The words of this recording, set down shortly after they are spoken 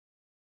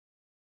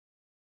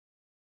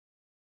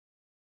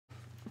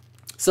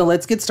So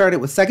let's get started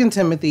with 2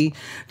 Timothy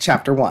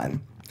chapter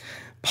 1.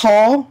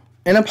 Paul,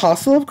 an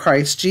apostle of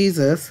Christ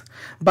Jesus,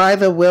 by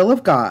the will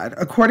of God,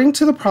 according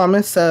to the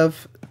promise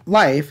of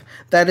life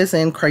that is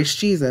in Christ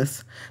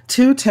Jesus,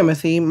 to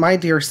Timothy, my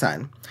dear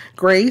son,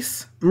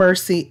 grace,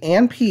 mercy,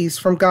 and peace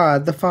from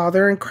God the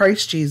Father and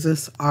Christ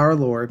Jesus our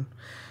Lord.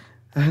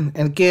 And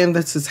again,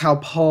 this is how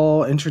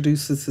Paul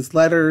introduces his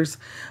letters,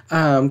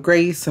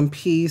 grace and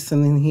peace,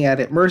 and then he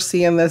added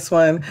mercy in this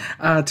one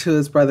to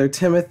his brother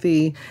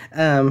Timothy,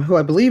 who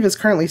I believe is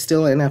currently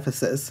still in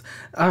Ephesus.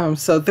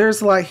 So there's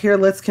a lot here.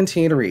 Let's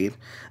continue to read.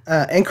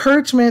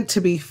 Encouragement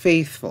to be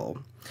faithful.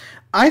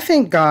 I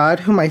thank God,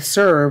 whom I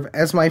serve,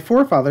 as my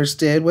forefathers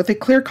did, with a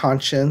clear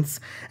conscience,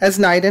 as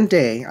night and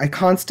day. I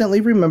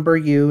constantly remember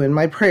you in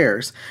my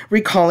prayers,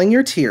 recalling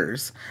your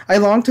tears. I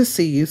long to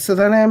see you so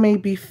that I may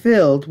be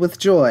filled with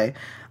joy.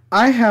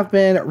 I have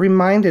been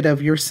reminded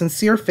of your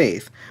sincere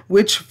faith,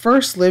 which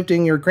first lived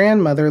in your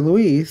grandmother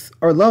Lois,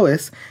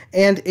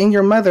 and in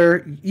your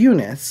mother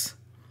Eunice.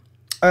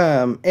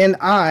 And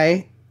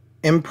I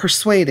am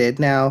persuaded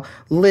now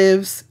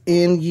lives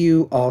in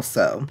you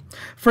also.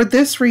 For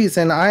this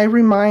reason, I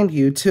remind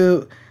you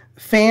to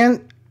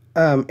fan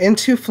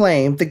into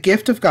flame the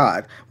gift of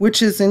God,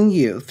 which is in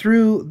you,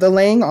 through the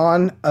laying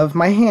on of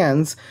my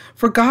hands.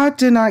 For God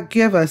did not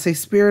give us a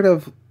spirit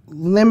of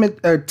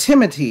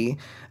timidity,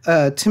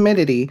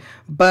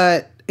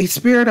 but a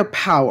spirit of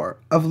power,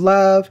 of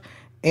love,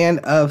 and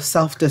of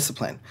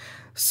self-discipline.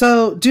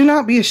 So do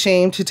not be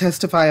ashamed to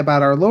testify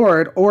about our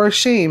Lord, or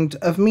ashamed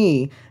of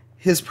me,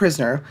 his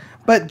prisoner,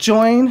 but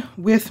join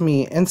with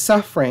me in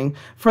suffering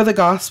for the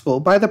gospel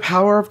by the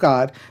power of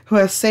God, who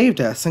has saved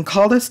us and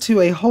called us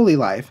to a holy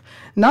life,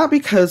 not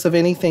because of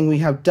anything we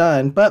have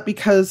done, but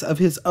because of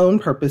his own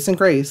purpose and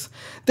grace.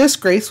 This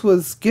grace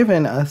was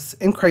given us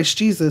in Christ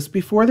Jesus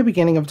before the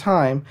beginning of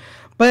time,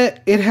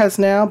 but it has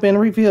now been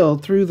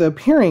revealed through the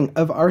appearing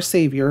of our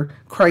Savior,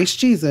 Christ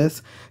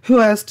Jesus, who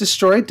has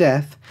destroyed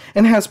death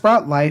and has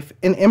brought life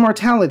and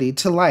immortality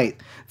to light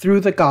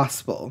through the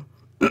gospel.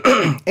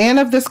 And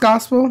of this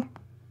gospel,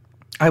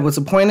 I was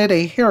appointed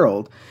a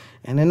herald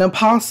and an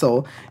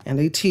apostle and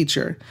a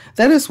teacher.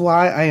 That is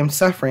why I am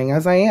suffering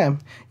as I am.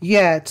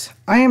 Yet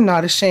I am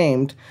not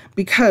ashamed,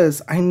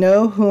 because I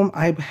know whom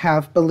I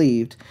have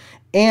believed,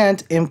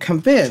 and am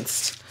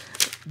convinced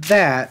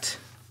that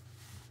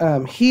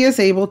he is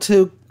able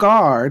to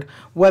guard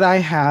what I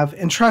have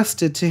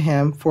entrusted to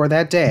him for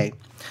that day.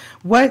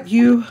 What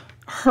you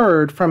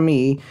heard from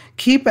me,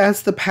 keep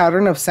as the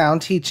pattern of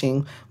sound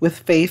teaching, with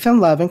faith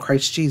and love in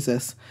Christ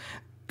Jesus.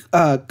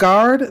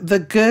 Guard the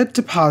good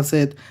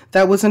deposit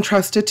that was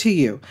entrusted to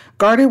you.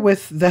 Guard it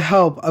with the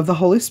help of the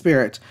Holy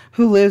Spirit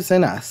who lives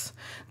in us.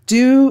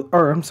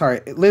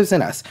 Lives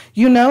in us.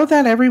 You know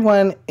that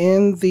everyone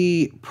in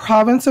the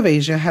province of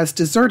Asia has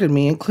deserted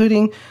me,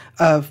 including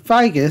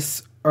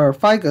Phygelus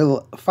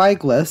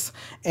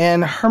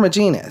and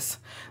Hermogenes.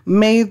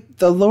 May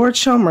the Lord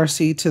show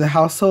mercy to the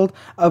household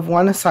of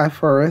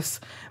Onesiphorus,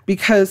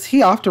 because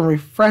he often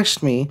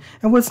refreshed me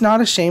and was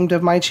not ashamed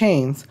of my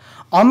chains.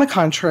 On the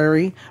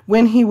contrary,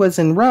 when he was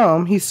in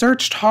Rome, he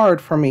searched hard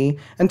for me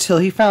until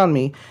he found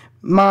me.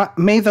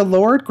 May the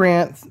Lord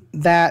grant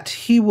that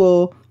he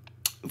will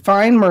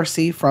find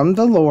mercy from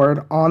the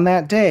Lord on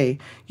that day.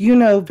 You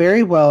know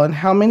very well in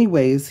how many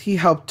ways he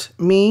helped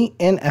me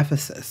in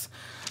Ephesus.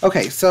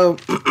 Okay, so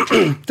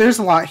there's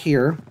a lot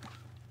here,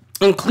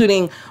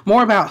 including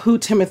more about who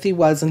Timothy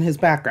was and his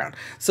background.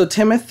 So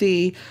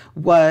Timothy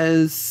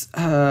was,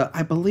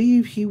 I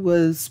believe he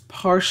was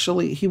part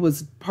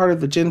of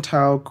the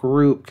Gentile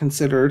group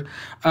considered,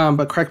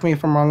 but correct me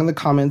if I'm wrong in the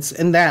comments,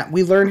 in that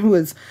we learn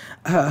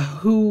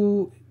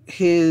who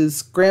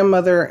his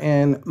grandmother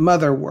and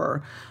mother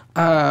were,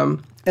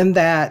 and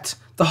that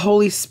the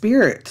Holy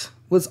Spirit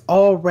was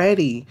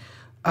already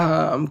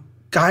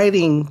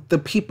guiding the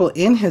people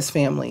in his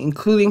family,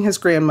 including his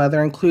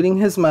grandmother, including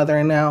his mother,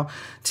 and now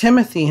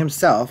Timothy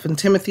himself. And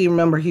Timothy,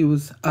 remember, he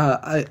was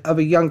of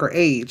a younger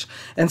age.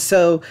 And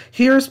so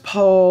here's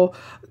Paul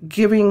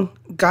giving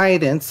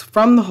guidance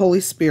from the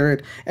Holy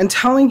Spirit and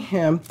telling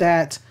him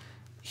that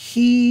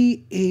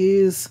he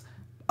is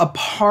a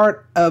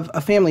part of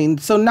a family.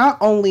 And so not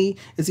only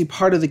is he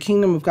part of the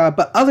kingdom of God,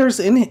 but others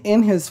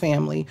in his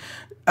family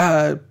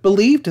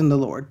believed in the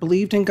Lord,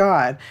 believed in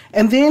God.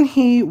 And then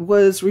he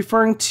was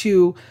referring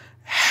to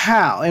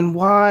how and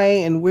why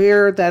and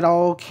where that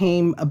all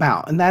came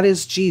about. And that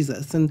is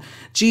Jesus. And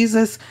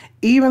Jesus,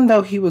 even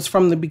though he was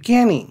from the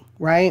beginning,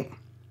 right?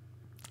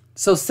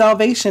 So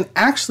salvation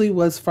actually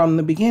was from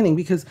the beginning,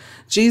 because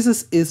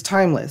Jesus is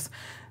timeless.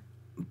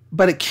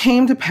 But it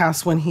came to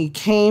pass when he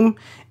came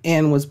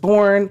and was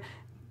born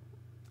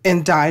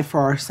and died for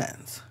our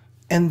sins.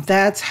 And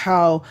that's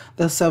how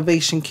the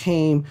salvation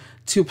came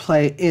to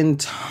play in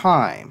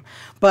time.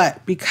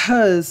 But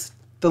because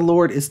the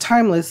Lord is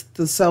timeless,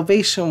 the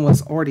salvation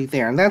was already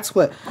there. And that's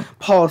what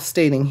Paul is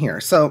stating here.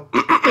 So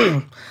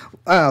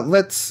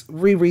let's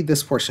reread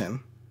this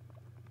portion.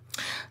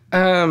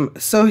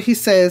 So he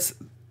says,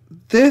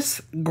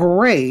 this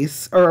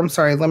grace, or I'm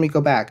sorry, let me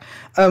go back.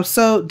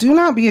 So do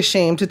not be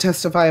ashamed to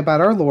testify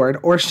about our Lord,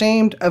 or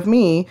ashamed of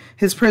me,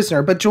 his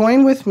prisoner, but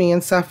join with me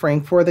in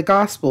suffering for the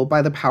gospel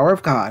by the power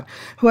of God,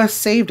 who has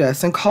saved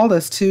us and called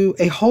us to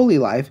a holy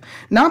life,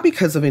 not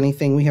because of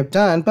anything we have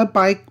done,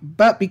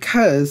 but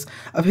because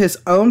of his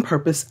own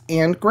purpose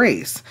and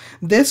grace.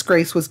 This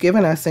grace was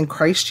given us in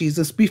Christ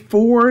Jesus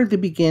before the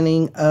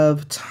beginning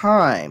of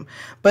time,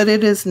 but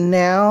it has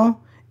now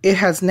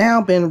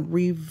been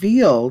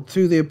revealed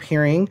through the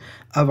appearing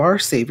of our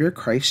Savior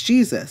Christ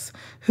Jesus,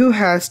 who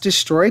has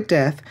destroyed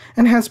death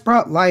and has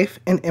brought life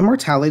and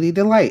immortality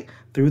to light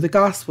through the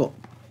gospel.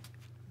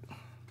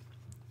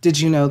 Did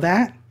you know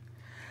that?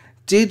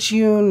 Did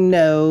you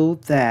know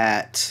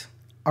that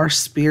our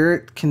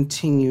spirit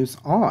continues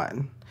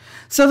on?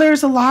 So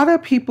there's a lot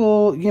of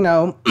people,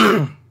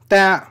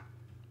 that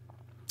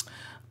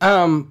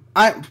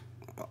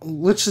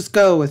let's just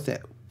go with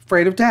it.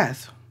 Afraid of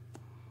death.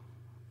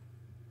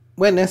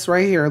 Witness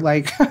right here.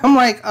 Like, I'm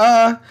like,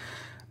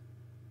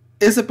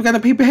 is it going to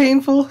be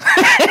painful?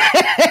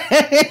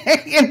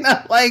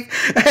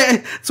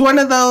 It's one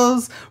of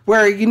those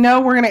where,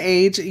 we're going to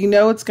age,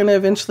 it's going to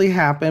eventually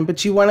happen,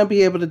 but you want to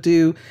be able to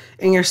do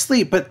in your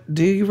sleep. But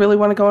do you really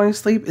want to go in your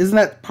sleep? Isn't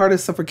that part of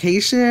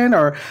suffocation?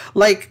 Or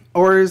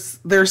is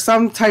there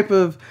some type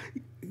of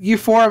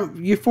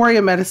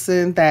euphoria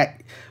medicine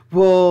that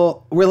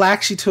will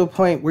relax you to a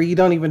point where you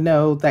don't even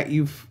know that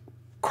you've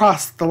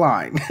crossed the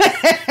line?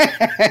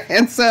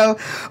 And so,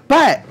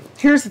 but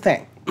here's the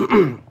thing.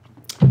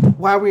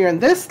 While we are in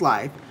this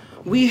life,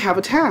 we have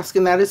a task,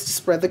 and that is to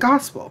spread the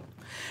gospel.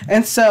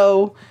 And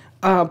so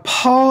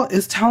Paul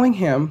is telling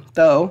him,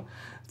 though,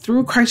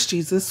 through Christ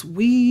Jesus,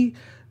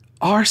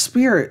 our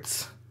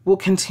spirits will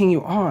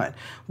continue on.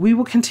 We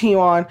will continue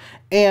on,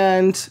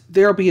 and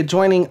there will be a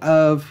joining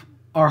of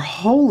our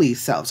holy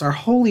selves, our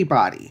holy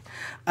body,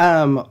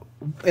 and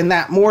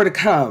that more to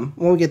come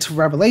when we get to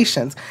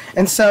Revelations.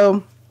 And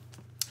so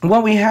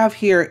what we have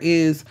here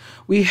is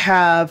we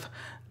have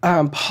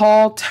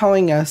Paul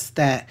telling us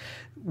that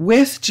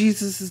with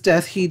Jesus'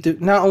 death, he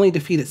not only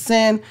defeated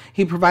sin,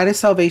 he provided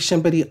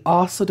salvation, but he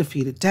also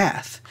defeated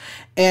death.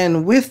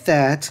 And with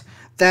that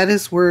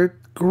is where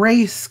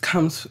grace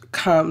comes,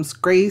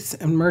 grace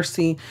and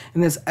mercy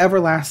and his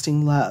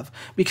everlasting love,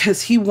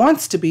 because he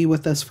wants to be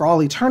with us for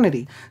all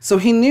eternity. So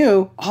he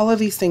knew all of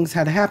these things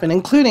had to happen,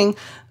 including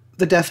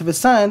the death of his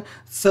son,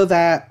 so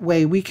that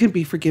way we could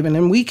be forgiven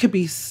and we could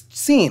be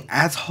seen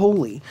as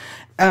holy,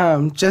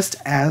 just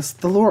as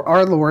the Lord,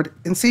 our Lord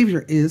and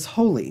Savior, is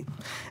holy.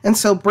 And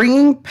so,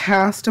 bringing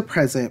past to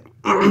present,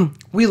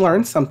 we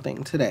learned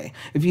something today.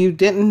 If you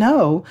didn't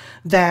know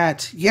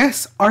that,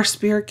 yes, our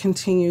spirit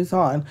continues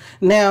on.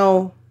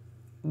 Now,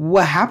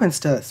 what happens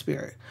to that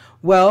spirit?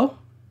 Well,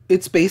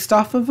 it's based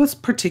off of a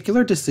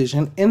particular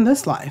decision in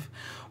this life,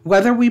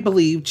 whether we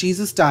believe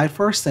Jesus died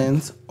for our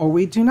sins or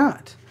we do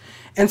not.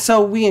 And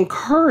so we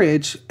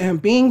encourage,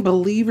 and being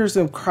believers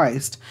in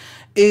Christ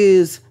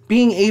is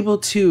being able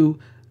to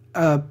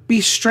be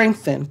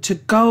strengthened, to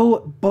go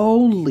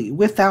boldly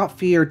without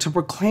fear to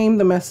proclaim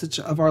the message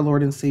of our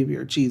Lord and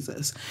Savior,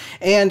 Jesus.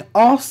 And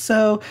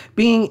also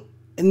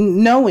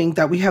knowing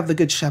that we have the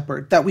Good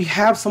Shepherd, that we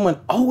have someone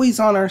always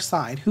on our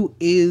side who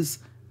is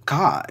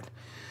God.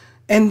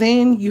 And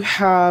then you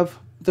have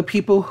the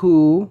people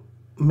who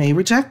may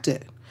reject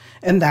it.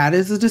 And that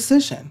is a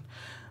decision.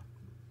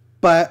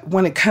 But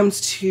when it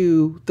comes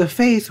to the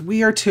faith,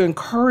 we are to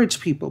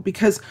encourage people,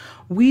 because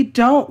we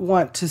don't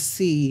want to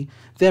see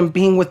them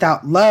being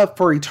without love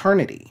for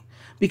eternity,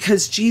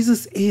 because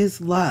Jesus is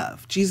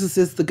love. Jesus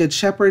is the Good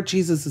Shepherd.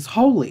 Jesus is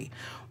holy.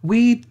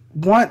 We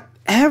want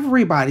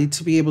everybody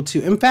to be able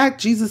to. In fact,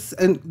 Jesus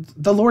and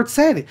the Lord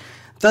said it.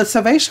 The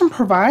salvation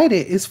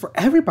provided is for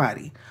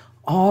everybody.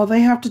 All they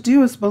have to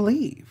do is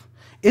believe.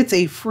 It's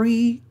a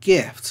free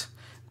gift.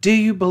 Do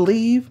you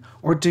believe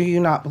or do you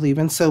not believe?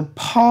 And so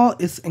Paul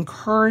is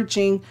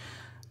encouraging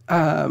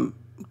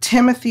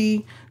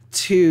Timothy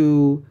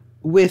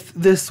with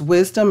this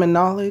wisdom and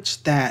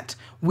knowledge that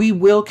we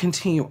will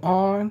continue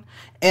on,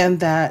 and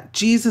that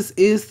Jesus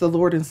is the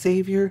Lord and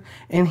Savior,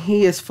 and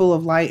he is full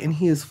of light and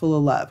he is full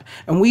of love.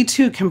 And we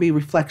too can be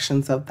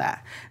reflections of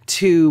that.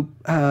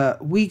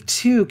 We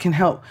too can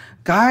help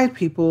guide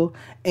people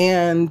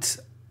and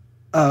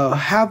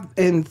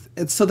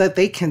so that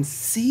they can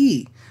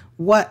see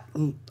what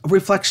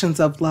reflections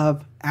of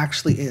love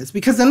actually is.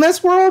 Because in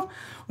this world,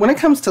 when it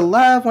comes to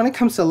love, when it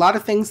comes to a lot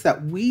of things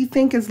that we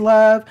think is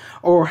love,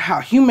 or how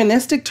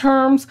humanistic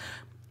terms,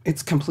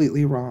 it's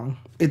completely wrong.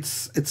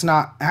 It's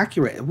not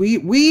accurate.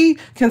 We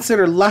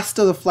consider lust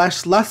of the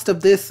flesh, lust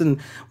of this and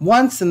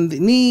wants and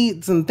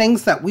needs and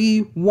things that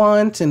we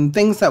want and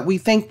things that we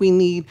think we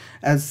need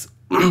as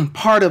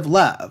part of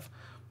love.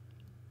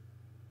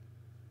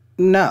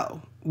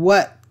 No,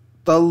 what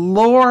the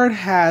Lord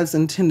has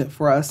intended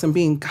for us and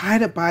being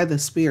guided by the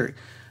Spirit,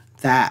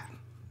 that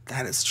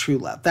is true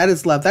love. That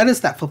is love. That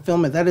is that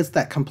fulfillment. That is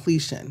that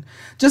completion.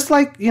 Just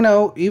like,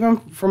 even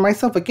for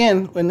myself,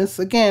 again,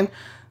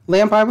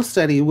 Lamb Bible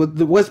Study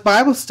was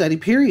Bible study,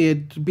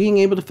 period. Being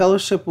able to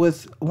fellowship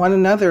with one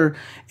another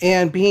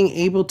and being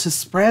able to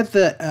spread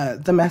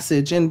the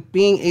message and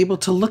being able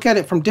to look at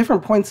it from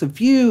different points of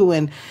view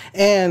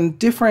and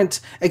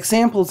different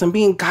examples and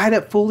being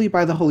guided fully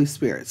by the Holy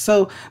Spirit.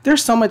 So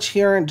there's so much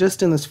here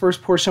just in this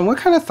first portion. What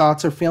kind of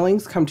thoughts or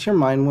feelings come to your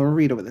mind when we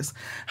read over this?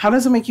 How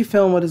does it make you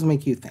feel and what does it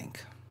make you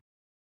think?